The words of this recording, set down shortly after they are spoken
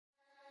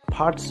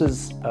POTS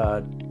is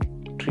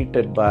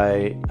treated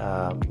by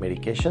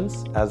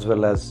medications as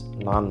well as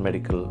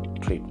non-medical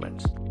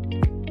treatments.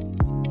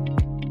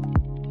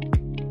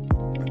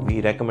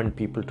 We recommend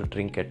people to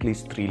drink at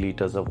least 3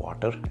 liters of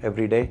water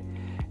every day,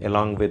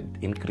 along with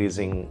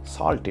increasing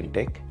salt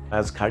intake.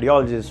 As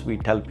cardiologists, we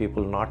tell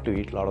people not to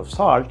eat a lot of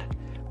salt,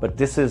 but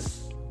this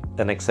is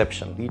an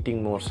exception.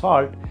 Eating more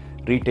salt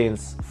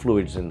retains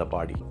fluids in the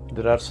body.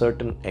 There are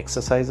certain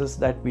exercises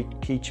that we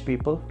teach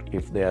people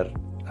if they are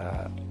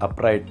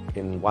upright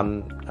in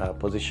one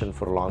position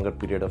for a longer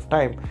period of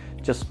time,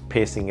 just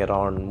pacing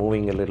around,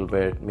 moving a little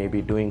bit,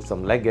 maybe doing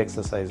some leg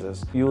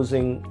exercises,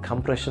 using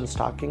compression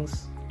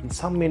stockings. In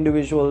some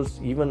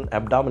individuals, even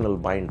abdominal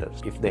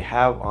binders. If they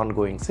have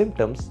ongoing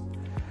symptoms,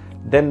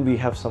 then we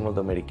have some of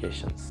the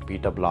medications,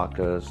 beta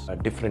blockers, a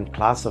different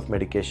class of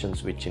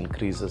medications which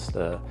increases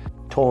the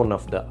tone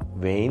of the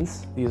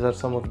veins. These are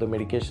some of the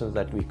medications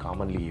that we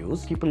commonly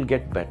use. People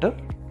get better,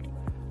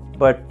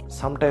 but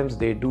sometimes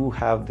they do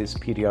have these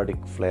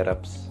periodic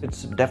flare-ups.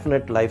 It's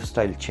definite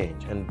lifestyle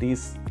change, and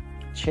these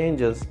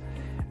changes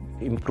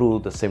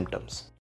improve the symptoms.